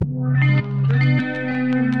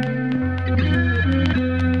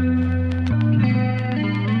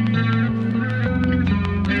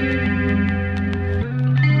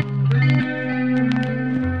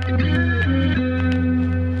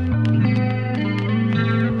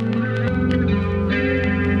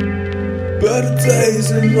Better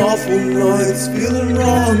days and awful nights, feeling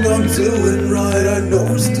wrong, I'm doing right. I know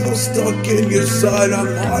I'm still stuck in your side.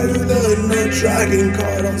 I'm higher than a dragon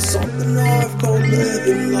card on something I've called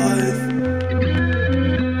living life.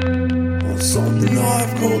 On something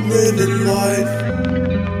I've called living life.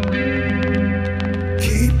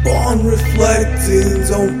 Keep on reflecting,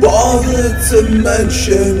 don't bother to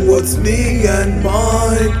mention what's me and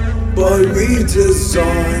mine. By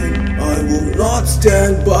redesign, I will not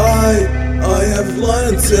stand by. I have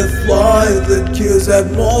learned to fly, the cures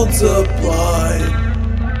have multiplied.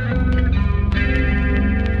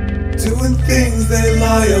 Doing things they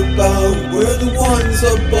lie about, we're the ones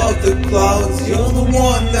above the clouds. You're the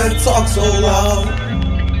one that talks so loud.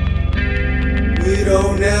 We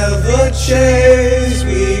don't ever chase,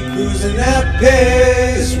 we cruising at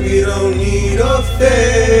pace. We don't need a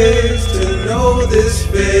face to know this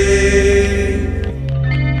fate.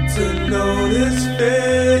 To know this fate.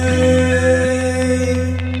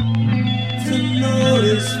 To know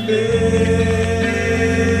this fate.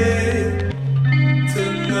 To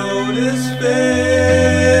know this fate.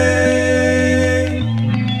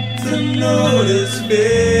 To know this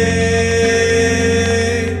fate.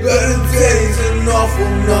 Better days and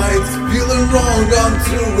awful nights, feeling wrong, I'm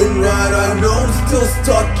doing right. I know I'm still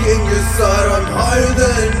stuck in your side. I'm higher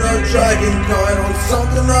than a dragon kite on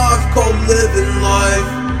something I've called living life.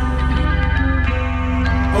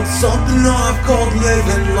 On something I've called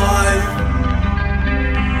living life.